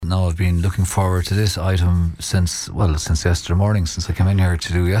now I've been looking forward to this item since yesterday morning, since I came in here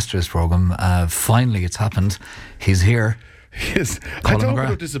to do yesterday's programme. Finally, it's happened. He's here. Yes, Colum I don't McGrath. want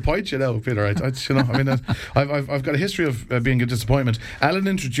to disappoint you now, Peter. I've got a history of being a disappointment. Alan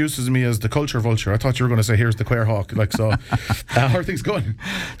introduces me as the culture vulture. I thought you were going to say, "Here's the queer hawk." How are things going?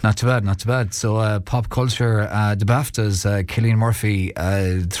 Not too bad. So, pop culture, the BAFTAs, Cillian Murphy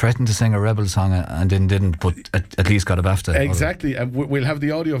threatened to sing a rebel song and then didn't, but at least got a BAFTA. Exactly. We'll have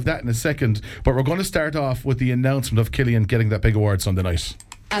the audio of that in a second, but we're going to start off with the announcement of Cillian getting that big award Sunday night.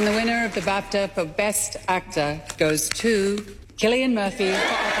 And the winner of the BAFTA for Best Actor goes to Cillian Murphy for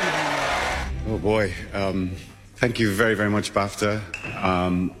Oppenheimer. Oh boy. Thank you very, very much, BAFTA.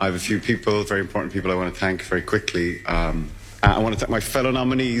 I have a few people, very important people I want to thank very quickly. I want to thank my fellow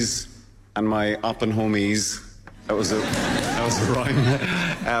nominees and my Oppenhomies. That was a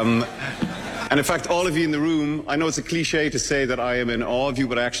rhyme. And in fact, all of you in the room, I know it's a cliche to say that I am in awe of you,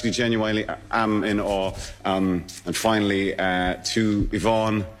 but I actually genuinely am in awe. And finally, to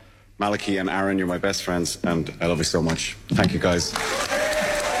Yvonne, Malachy and Aaron, you're my best friends, and I love you so much. Thank you, guys.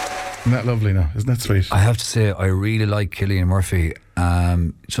 Isn't that lovely now? Isn't that sweet? I have to say, I really like Cillian Murphy.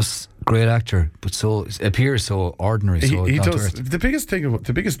 Just great actor, but appears so ordinary. He does. The biggest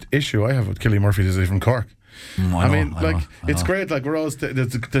issue I have with Cillian Murphy is he's from Cork. I know. It's great. Like, we're always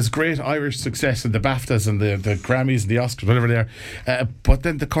there's great Irish success in the BAFTAs and the Grammys and the Oscars, whatever they are. But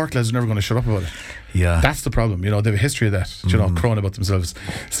then the Cork lads are never going to shut up about it. Yeah, that's the problem. They have a history of that. Crowing about themselves.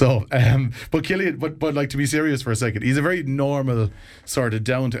 So, but Cillian, but like, to be serious for a second, he's a very normal, sort of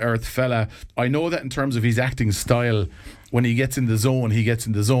down to earth fella. I know that in terms of his acting style. When he gets in the zone,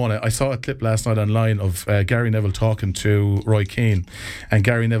 I saw a clip last night online of Gary Neville talking to Roy Keane, and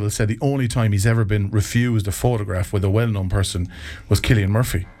Gary Neville said the only time he's ever been refused a photograph with a well-known person was Cillian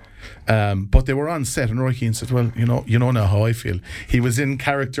Murphy. But they were on set, and Roy Keane said, "Well, you know now how I feel." He was in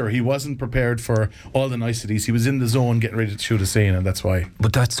character. He wasn't prepared for all the niceties. He was in the zone, getting ready to shoot a scene, and that's why.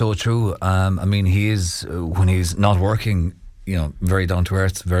 But that's so true. He is, when he's not working, very down to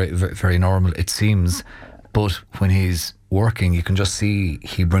earth, very, very, very normal. It seems, but when he's working, you can just see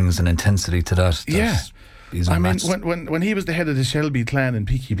he brings an intensity to that. Yeah. He's unmatched. When he was the head of the Shelby clan in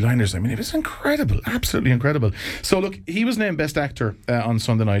Peaky Blinders, it was incredible, absolutely incredible. So look, he was named Best Actor on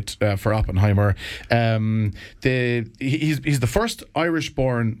Sunday night for Oppenheimer. He's the first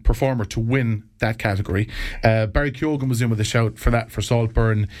Irish-born performer to win that category. Barry Keoghan was in with a shout for that for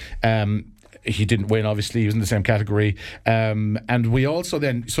Saltburn. He didn't win, obviously. He was in the same category. And we also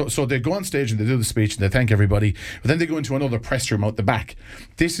then... So they go on stage and they do the speech and they thank everybody. But then they go into another press room out the back.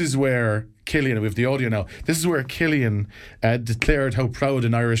 This is where Cillian... We have the audio now. This is where Cillian declared how proud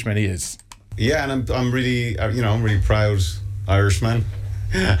an Irishman he is. Yeah, and I'm really... I'm really proud Irishman.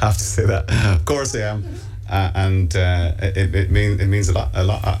 I have to say that. Of course I am. And it means a lot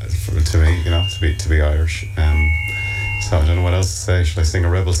to me, to be Irish. So I don't know what else to say. Should I sing a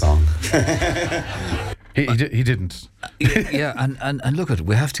rebel song? He didn't. Yeah, and look,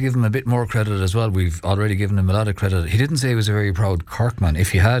 we have to give him a bit more credit as well. We've already given him a lot of credit. He didn't say he was a very proud Corkman.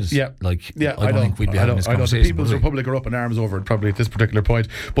 If he had, I don't think we'd be having this conversation. The People's Republic are up in arms over it probably at this particular point.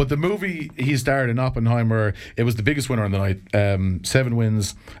 But the movie he starred in, Oppenheimer, it was the biggest winner on the night. 7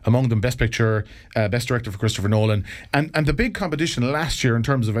 wins, among them Best Picture, Best Director for Christopher Nolan, and the big competition last year in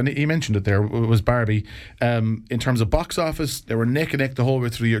terms of, and he mentioned it there, was Barbie. In terms of box office, they were neck and neck the whole way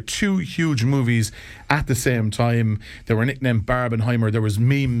through the year. 2 huge movies at the same time. They were nicknamed Barbenheimer. There was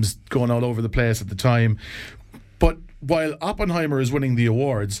memes going all over the place at the time. But while Oppenheimer is winning the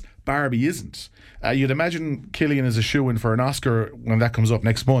awards, Barbie isn't. You'd imagine Cillian is a shoo-in for an Oscar when that comes up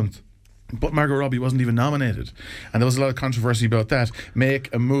next month. But Margot Robbie wasn't even nominated. And there was a lot of controversy about that.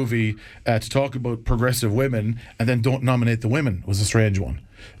 Make a movie to talk about progressive women and then don't nominate the women was a strange one,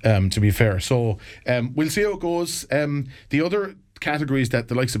 to be fair. So we'll see how it goes. The other categories that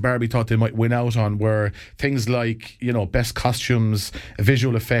the likes of Barbie thought they might win out on were things like, best costumes,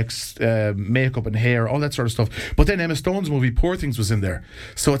 visual effects, makeup and hair, all that sort of stuff. But then Emma Stone's movie Poor Things was in there.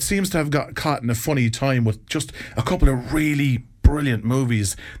 So it seems to have got caught in a funny time with just a couple of really brilliant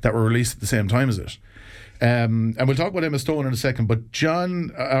movies that were released at the same time as it. And we'll talk about Emma Stone in a second, but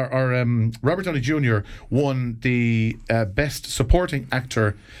Robert Downey Jr. won the Best Supporting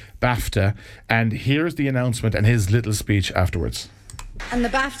Actor BAFTA, and here's the announcement and his little speech afterwards. And the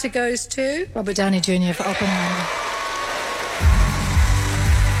BAFTA goes to Robert Downey Jr. for Oppenheimer.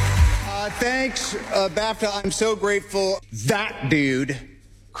 Thanks, BAFTA. I'm so grateful. That dude,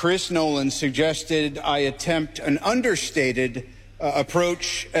 Chris Nolan, suggested I attempt an understated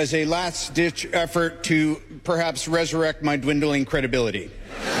approach as a last-ditch effort to perhaps resurrect my dwindling credibility.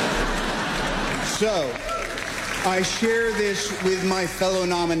 So, I share this with my fellow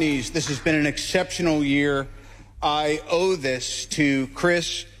nominees. This has been an exceptional year. I owe this to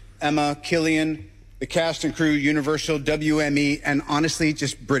Chris, Emma, Cillian, the cast and crew, Universal, WME, and honestly,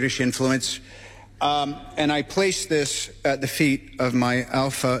 just British influence. And I place this at the feet of my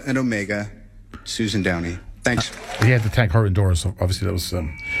alpha and omega, Susan Downey. Thanks. He had to thank her indoors, so obviously that was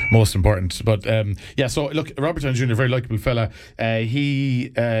most important. But yeah, so look, Robert Downey Jr., very likeable fella.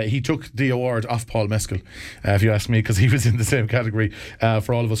 He took the award off Paul Mescal, if you ask me, because he was in the same category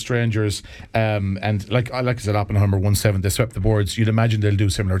for All of Us Strangers. And like I said, Oppenheimer won 7. They swept the boards. You'd imagine they'll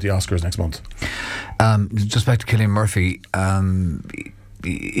do similar to the Oscars next month. Just back to Cillian Murphy,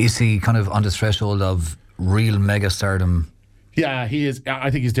 is he kind of on the threshold of real mega stardom? Yeah, he is. I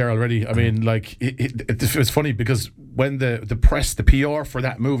think he's there already. I mean, like, it was funny because when the press, the PR for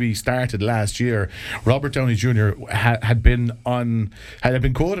that movie started last year, Robert Downey Jr. had been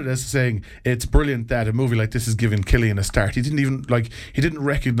quoted as saying it's brilliant that a movie like this is giving Cillian a start. He didn't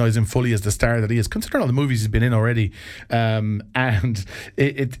recognise him fully as the star that he is, considering all the movies he's been in already. And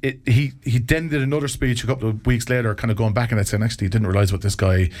he then did another speech a couple of weeks later, kind of going back and saying, actually, he didn't realise what this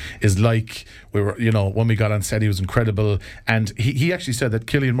guy is like. We were, when we got on set, he was incredible. And he actually said that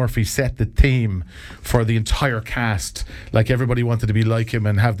Cillian Murphy set the theme for the entire cast. Like, everybody wanted to be like him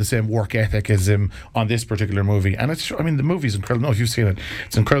and have the same work ethic as him on this particular movie. And the movie's incredible. No, if you've seen it,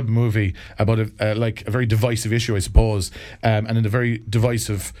 it's an incredible movie about a very divisive issue, I suppose, and in a very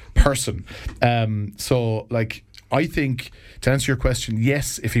divisive person. I think, to answer your question,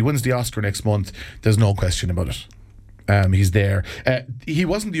 yes, if he wins the Oscar next month, there's no question about it. He's there. He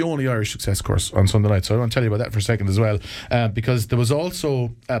wasn't the only Irish success, of course, on Sunday night, so I want to tell you about that for a second as well, because there was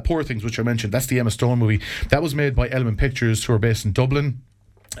also Poor Things, which I mentioned. That's the Emma Stone movie. That was made by Element Pictures, who are based in Dublin.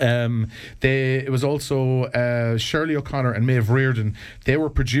 It was also Shirley O'Connor and Maeve Reardon. They were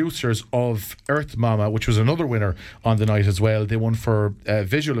producers of Earth Mama, which was another winner on the night as well. They won for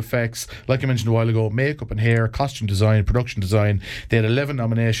visual effects, like I mentioned a while ago, makeup and hair, costume design, production design. They had 11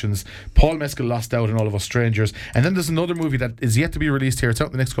 nominations. Paul Mescal lost out in All of Us Strangers. And then there's another movie that is yet to be released here. It's out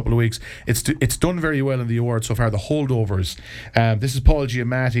in the next couple of weeks. It's done very well in the awards so far, The Holdovers. This is Paul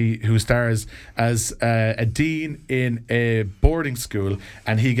Giamatti, who stars as a dean in a boarding school,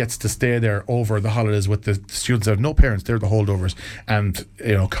 and he gets to stay there over the holidays with the students that have no parents. They're the holdovers, and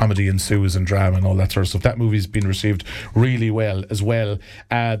comedy ensues and drama and all that sort of stuff. That movie's been received really well as well.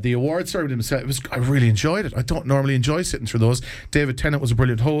 The award ceremony himself, I really enjoyed it. I don't normally enjoy sitting through those. David Tennant was a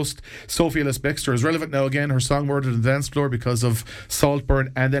brilliant host. Sophie Ellis-Bextor is relevant now again. Her song Murdered on the Dance Floor because of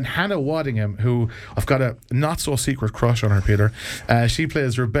Saltburn. And then Hannah Waddingham, who I've got a not so secret crush on her, Peter. She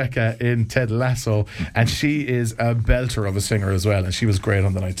plays Rebecca in Ted Lasso, and she is a belter of a singer as well, and she was great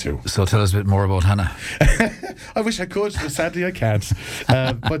on the night too. So tell us a bit more about Hannah. I wish I could, but sadly I can't.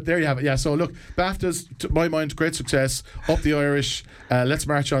 But there you have it. Yeah. So look, BAFTAs, to my mind, great success. Up the Irish. Let's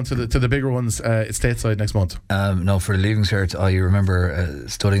march on to the bigger ones. It's stateside next month. No, for the Leaving Cert, I remember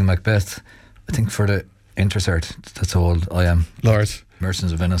studying Macbeth. I think for the Intercert, that's how old I am. Lord.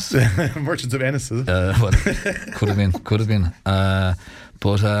 Merchants of Venice. Merchants of Venice, is it? Well, could have been.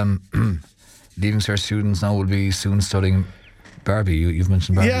 But Leaving Cert students now will be soon studying Barbie. You've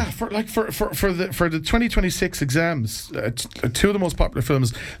mentioned Barbie. Yeah, for the 2026 exams, two of the most popular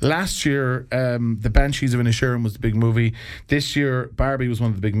films last year, the Banshees of Inisherin was the big movie. This year, Barbie was one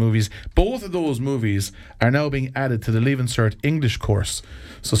of the big movies. Both of those movies are now being added to the Leaving Cert English course.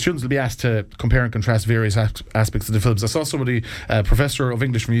 So students will be asked to compare and contrast various aspects of the films. I saw somebody, professor of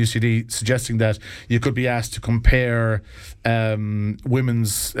English from UCD, suggesting that you could be asked to compare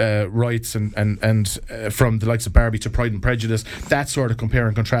women's rights and from the likes of Barbie to Pride and Prejudice. That sort of compare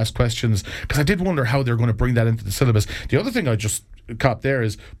and contrast questions, because I did wonder how they're going to bring that into the syllabus. The other thing I just caught there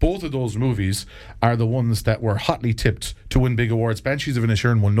is both of those movies are the ones that were hotly tipped to win big awards. Banshees of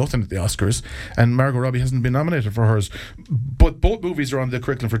Inisherin won nothing at the Oscars, and Margot Robbie hasn't been nominated for hers. But both movies are on the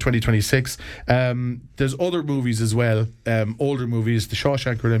curriculum for 2026. There's other movies as well, older movies. The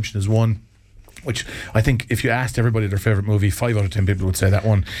Shawshank Redemption is one, which I think if you asked everybody their favourite movie, 5 out of 10 people would say that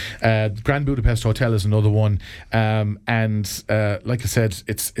one. Grand Budapest Hotel is another one. And like I said,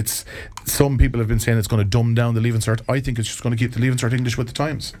 it's some people have been saying it's going to dumb down the Leaving Cert. I think it's just going to keep the Leaving Cert English with the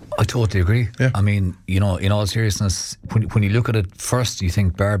times. I totally agree. Yeah. I mean, in all seriousness, when you look at it first, you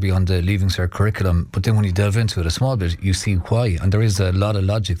think Barbie on the Leaving Cert curriculum, but then when you delve into it a small bit, you see why. And there is a lot of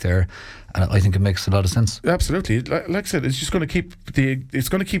logic there. And I think it makes a lot of sense. Absolutely. Like I said, it's just going to keep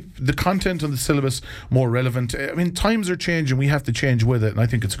the content on the syllabus more relevant. I mean, times are changing. We have to change with it, and I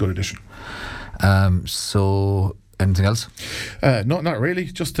think it's a good addition. So Anything else? No, not really.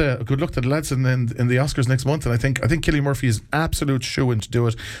 Just a good luck to the lads in the Oscars next month. And I think Cillian Murphy is an absolute shoo-in to do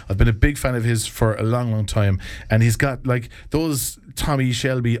it. I've been a big fan of his for a long, long time, and he's got like those Tommy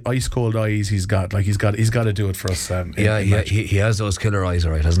Shelby ice cold eyes. He's got to do it for us. He has those killer eyes,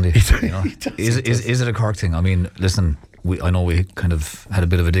 all right, hasn't he? You know? Is it a Cork thing? I mean, listen, I know we kind of had a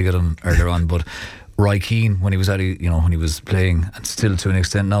bit of a dig at him earlier on, but Roy Keane, when he was when he was playing, and still to an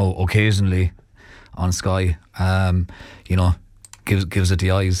extent now, occasionally on Sky, gives it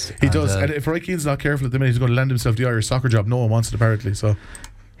the eyes. He does, and if Roy Keane's not careful at the minute, he's going to land himself the Irish soccer job. No one wants it, apparently. So.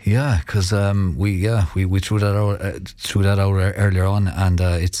 Yeah, because we threw that out earlier on, and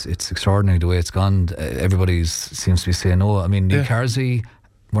it's extraordinary the way it's gone. Everybody seems to be saying no. I mean, Neil Carsey,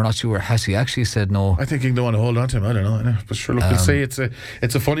 we're not sure. Has he actually said no? I think they want to hold on to him. I don't know. But sure, look, we'll see. It's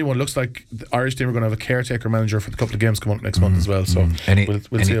a funny one. Looks like the Irish team are going to have a caretaker manager for the couple of games coming up next month as well. So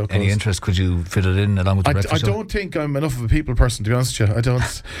we'll see how it goes. Any interest? Could you fit it in along with the breakfast show? I don't think I'm enough of a people person, to be honest with you.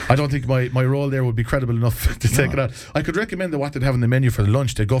 I don't think my role there would be credible enough to take it out. I could recommend what they'd have on the menu for the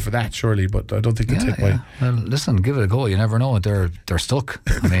lunch. They'd go for that, surely, but I don't think they'd take my... Well, listen, give it a go. You never know. They're stuck.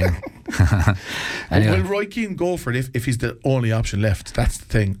 I mean... Anyway. Will Roy Keane go for it if he's the only option left? That's the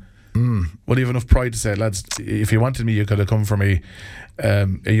thing. Will he have enough pride to say, lads, if you wanted me, you could have come for me. Are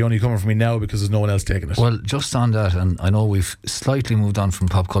you only coming for me now because there's no one else taking it? Well, just on that, and I know we've slightly moved on from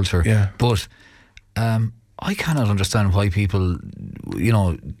pop culture, but I cannot understand why people,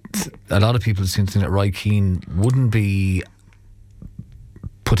 a lot of people seem to think that Roy Keane wouldn't be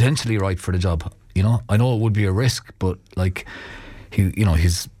potentially right for the job. I know it would be a risk, but like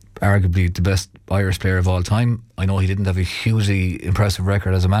he's arguably the best Irish player of all time. I know he didn't have a hugely impressive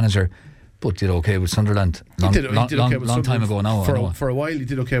record as a manager, but did okay with Sunderland. Long time ago now. For a while he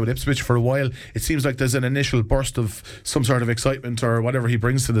did okay with Ipswich. For a while it seems like there's an initial burst of some sort of excitement or whatever he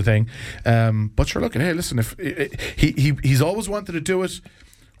brings to the thing. But sure, look, hey, listen, if he's always wanted to do it,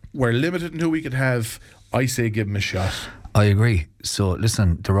 we're limited in who we could have. I say give him a shot. I agree. So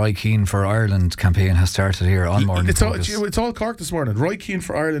listen, the Roy Keane for Ireland campaign has started here on Morning Focus. It's all Cork this morning. Roy Keane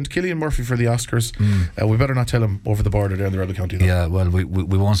for Ireland, Cillian Murphy for the Oscars. We better not tell him over the border there in the Rebel County though. Yeah, well, we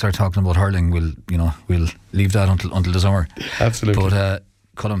won't start talking about hurling. We'll leave that until the summer. Absolutely. But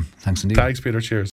Colum, thanks indeed. Thanks, Peter. Cheers.